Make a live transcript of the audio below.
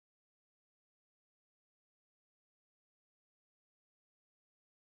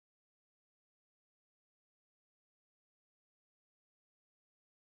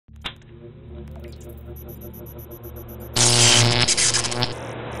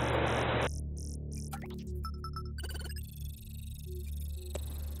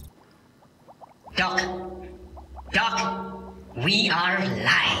Doc, we are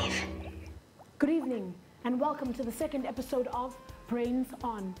live. Good evening, and welcome to the second episode of Brains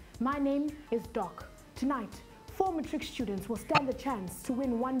On. My name is Doc. Tonight, 4 matric students will stand a chance to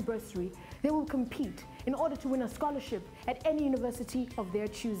win 1 bursary. They will compete in order to win a scholarship at any university of their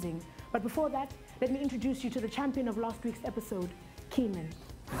choosing. But before that, let me introduce you to the champion of last week's episode, Keenan.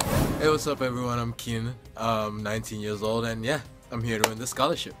 Hey, what's up everyone? I'm Keenan. I'm 19 years old, and yeah, I'm here to win the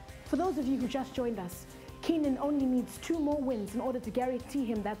scholarship. For those of you who just joined us, Keenan only needs 2 more wins in order to guarantee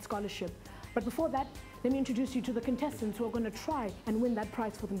him that scholarship. But before that, let me introduce you to the contestants who are going to try and win that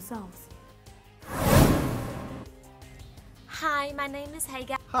prize for themselves. Hi, my name is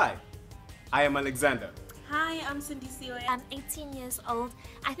Hagar. Hi, I am Alexander. Hi, I'm Cindy Siwe. I'm 18 years old.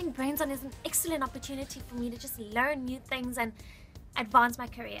 I think Brains On is an excellent opportunity for me to just learn new things and advance my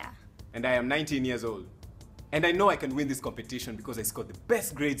career. And I am 19 years old. And I know I can win this competition because I scored the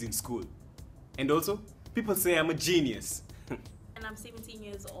best grades in school. And also, people say I'm a genius. And I'm 17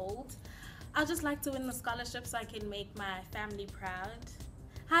 years old. I'd just like to win the scholarship so I can make my family proud.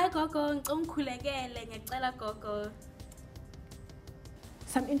 Hi, Gogo. Gogo.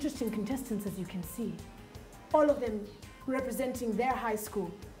 Some interesting contestants, as you can see. All of them representing their high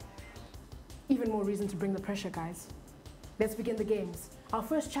school. Even more reason to bring the pressure, guys. Let's begin the games. Our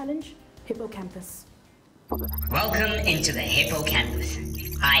first challenge, Hippocampus. Welcome into the Hippocampus.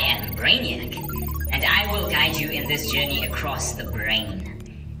 I am Brainiac, and I will guide you in this journey across the brain.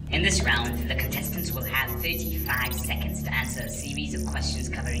 In this round, the contestants will have 35 seconds to answer a series of questions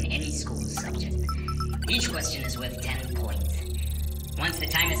covering any school subject. Each question is worth 10 points. Once the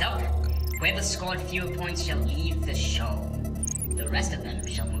time is up, whoever scored fewer points shall leave the show. The rest of them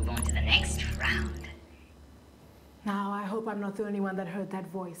shall move on to the next round. Now, I hope I'm not the only one that heard that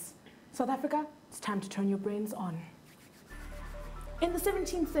voice. South Africa, it's time to turn your brains on. In the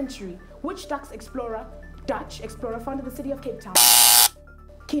 17th century, which Dutch explorer founded the city of Cape Town?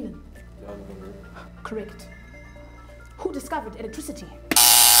 Keenan. Correct. Who discovered electricity?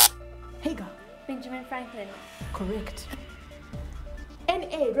 Hagar. Benjamin Franklin. Correct. Na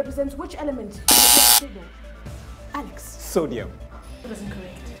represents which element in the periodic table? Alex. Sodium. That isn't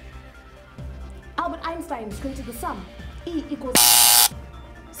correct. Albert Einstein created the sum. E equals...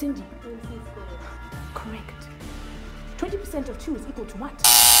 Cindy. Correct. 20% of 2 is equal to what?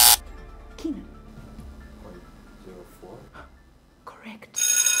 Keenan. 0.04. Correct.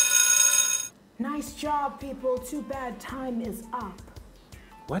 Nice job, people. Too bad time is up.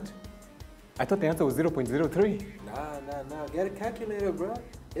 What? I thought the answer was 0.03. Nah. Get a calculator, bro.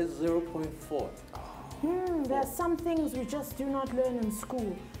 It's 0.4. There are some things we just do not learn in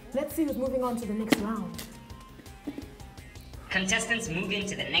school. Let's see who's moving on to the next round. Contestants moving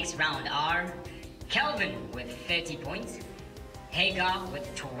to the next round are Kelvin with 30 points, Hagar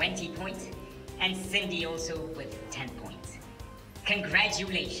with 20 points, and Cindy also with 10 points.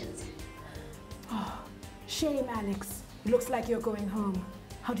 Congratulations. Oh, shame, Alex. It looks like you're going home.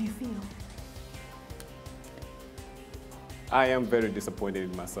 How do you feel? I am very disappointed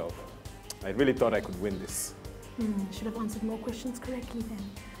in myself. I really thought I could win this. Should have answered more questions correctly then.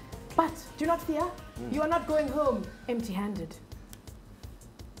 But do not fear. You are not going home empty-handed.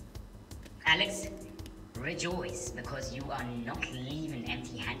 Alex, rejoice because you are not leaving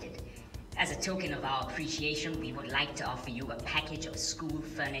empty-handed. As a token of our appreciation, we would like to offer you a package of school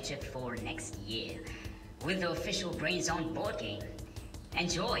furniture for next year with the official Brains On board game.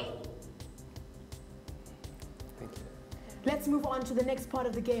 Enjoy. Thank you. Let's move on to the next part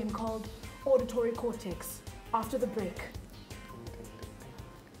of the game called Auditory Cortex after the break.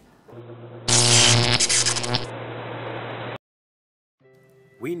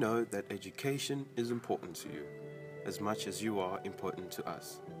 We know that education is important to you, as much as you are important to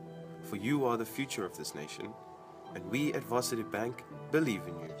us. For you are the future of this nation, and we at Varsity Bank believe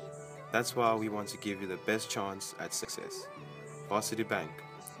in you. That's why we want to give you the best chance at success. Varsity Bank,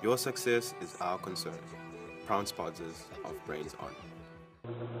 your success is our concern. Proud sponsors of Brains On.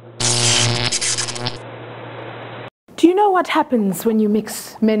 Do you know what happens when you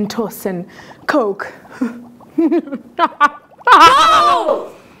mix Mentos and Coke?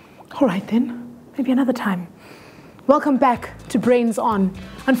 Oh! All right then, maybe another time. Welcome back to Brains On.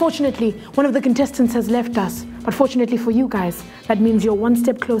 Unfortunately, one of the contestants has left us, but fortunately for you guys, that means you're one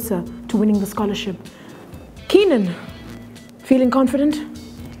step closer to winning the scholarship. Keenan, feeling confident?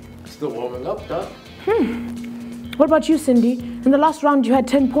 Still warming up, Doc. What about you, Cindy? In the last round, you had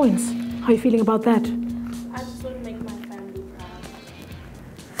 10 points. How are you feeling about that? I just want to make my family proud.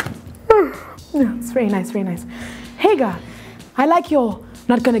 Yeah, it's very nice, very nice. Hagar, I like your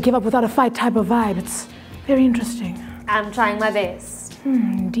not gonna give up without a fight type of vibe. It's very interesting. I'm trying my best.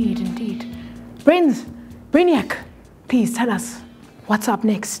 Indeed, indeed. Brainiac, please tell us what's up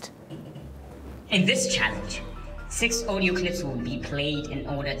next. In this challenge, 6 audio clips will be played in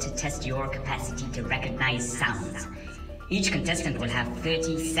order to test your capacity to recognize sounds. Each contestant will have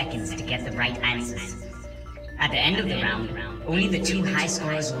 30 seconds to get the right answers. At the end of the round, only the 2 high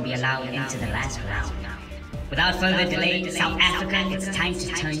scorers will be allowed into the last round. Without further delay, South Africa, it's time to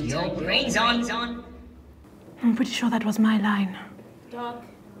turn your brains on. I'm pretty sure that was my line. Doc,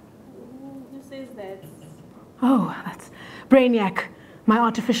 who says that? Oh, that's Brainiac, my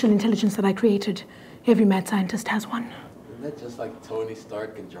artificial intelligence that I created. Every mad scientist has one. Isn't that just like Tony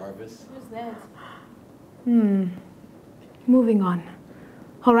Stark and Jarvis? Who's that? Moving on.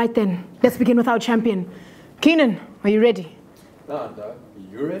 All right then, let's begin with our champion. Keenan, are you ready? Nah, dog.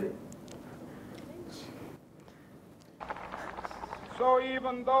 You ready? So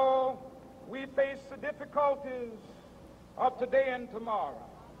even though we face the difficulties of today and tomorrow,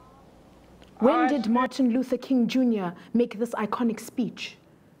 When did Martin Luther King Jr. make this iconic speech?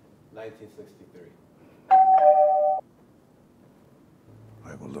 1963.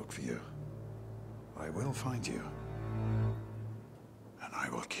 I will look for you. I will find you. And I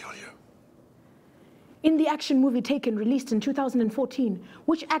will kill you. In the action movie Taken, released in 2014,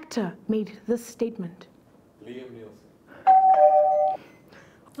 which actor made this statement? Liam Nielsen.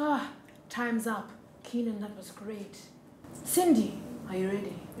 Time's up. Keenan, that was great. Cindy, are you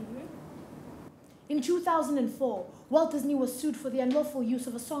ready? In 2004, Walt Disney was sued for the unlawful use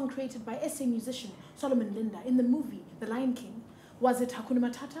of a song created by SA musician Solomon Linda in the movie The Lion King. Was it Hakuna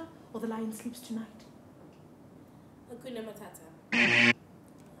Matata or The Lion Sleeps Tonight? Hakuna Matata.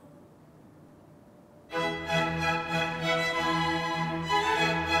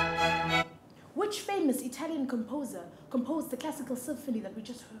 Which famous Italian composer composed the classical symphony that we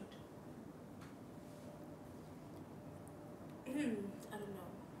just heard? I don't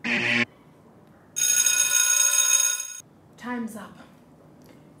know. Time's up.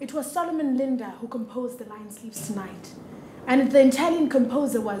 It was Solomon Linda who composed The Lion Sleeps Tonight. And the Italian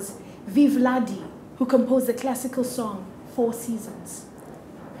composer was Vivaldi, who composed the classical song Four Seasons.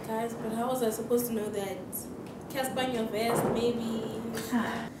 Guys, but how was I supposed to know that? Cast on your vest, maybe.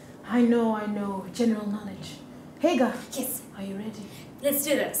 I know. General knowledge. Hagar. Yes. Are you ready? Let's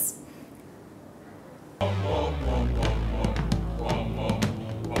do this.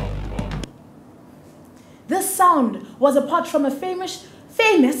 This sound was a part from a famous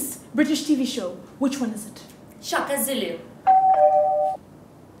British TV show. Which one is it? Shaka Zulu.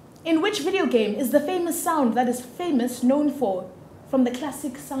 In which video game is the famous sound that is known for from the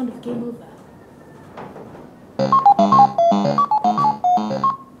classic sound of Game Over?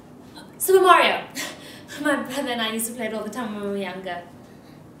 Super Mario. My brother and I used to play it all the time when we were younger.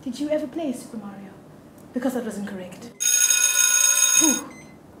 Did you ever play Super Mario? Because that was incorrect. Whew.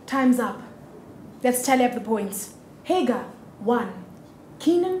 Time's up. Let's tally up the points. Hagar, 1.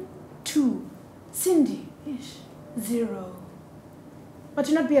 Keenan, 2. Cindy, 0. But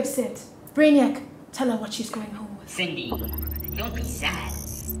do not be upset. Brainiac, tell her what she's going home with. Cindy, don't be sad.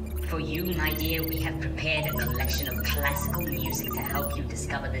 For you, my dear, we have prepared a collection of classical music to help you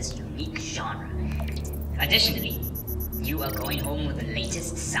discover this unique genre. Additionally, you are going home with the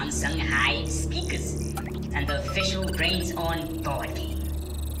latest Samsung Hive speakers and the official Brains On board game.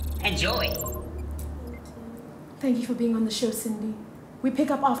 Enjoy! Thank you for being on the show, Cindy. We pick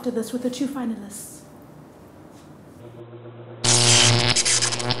up after this with the 2 finalists.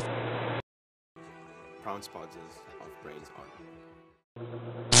 Proud sponsors of Brains On.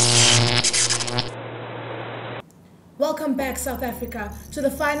 Welcome back, South Africa, to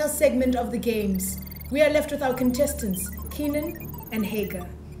the final segment of the games. We are left with our contestants, Keenan and Hagar.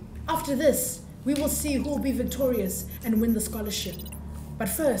 After this, we will see who will be victorious and win the scholarship. But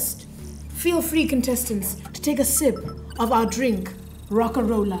first, feel free, contestants, to take a sip of our drink,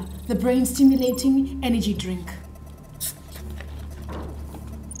 Rock-a-Roller, the brain-stimulating energy drink.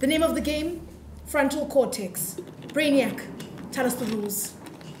 The name of the game? Frontal Cortex. Brainiac, tell us the rules.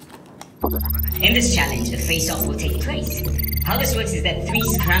 In this challenge, a face-off will take place. How this works is that 3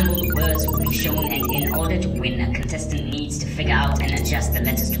 scrambled words will be shown, and in order to win, a contestant needs to figure out and adjust the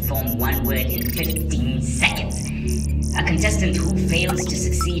letters to form one word in 15 seconds. A contestant who fails to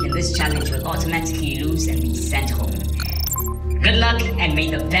succeed in this challenge will automatically lose and be sent home. Good luck, and may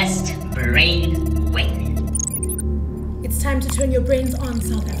the best brain win. It's time to turn your brains on,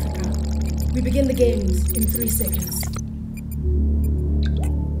 South Africa. We begin the games in 3 seconds.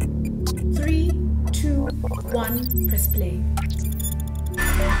 3, 2, 1, press play.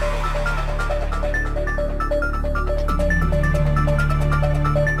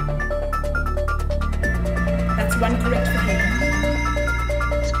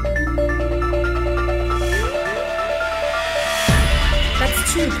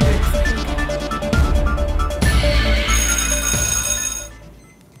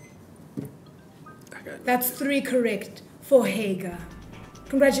 That's 3 correct for Hagar.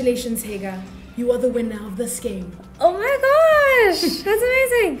 Congratulations, Hagar. You are the winner of this game. Oh my gosh! That's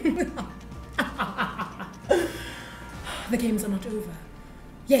amazing! The games are not over.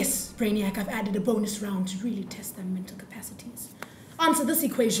 Yes, Brainiac, I've added a bonus round to really test their mental capacities. Answer this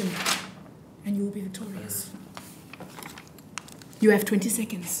equation, and you will be victorious. You have 20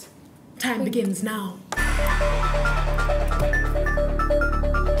 seconds. Time begins now.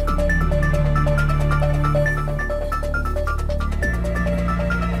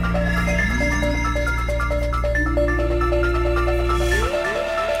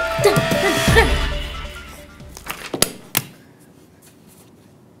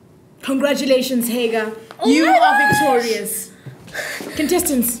 Congratulations, Hagar. You are victorious.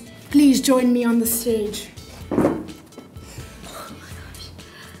 Contestants, please join me on the stage.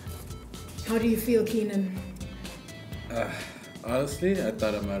 How do you feel, Keenan? Honestly, I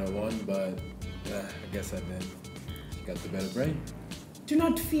thought I might have won, but I guess I didn't. You got the better brain. Do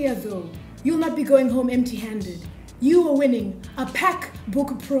not fear, though. You'll not be going home empty-handed. You are winning a Pack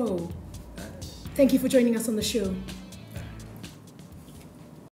Book Pro. Thank you for joining us on the show.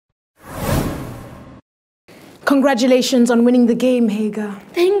 Congratulations on winning the game, Hagar.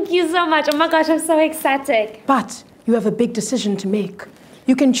 Thank you so much. Oh my gosh, I'm so ecstatic. But you have a big decision to make.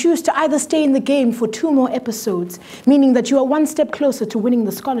 You can choose to either stay in the game for 2 more episodes, meaning that you are 1 step closer to winning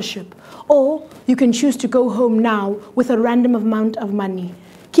the scholarship, or you can choose to go home now with a random amount of money,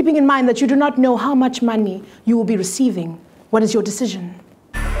 keeping in mind that you do not know how much money you will be receiving. What is your decision?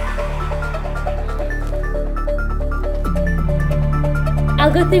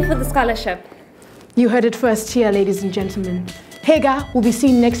 I'll go through for the scholarship. You heard it first here, ladies and gentlemen. Hagar will be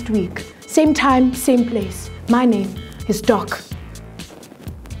seen next week. Same time, same place. My name is Doc.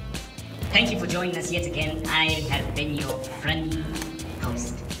 Thank you for joining us yet again. I have been your friendly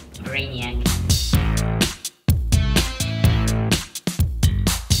host, Brainiac.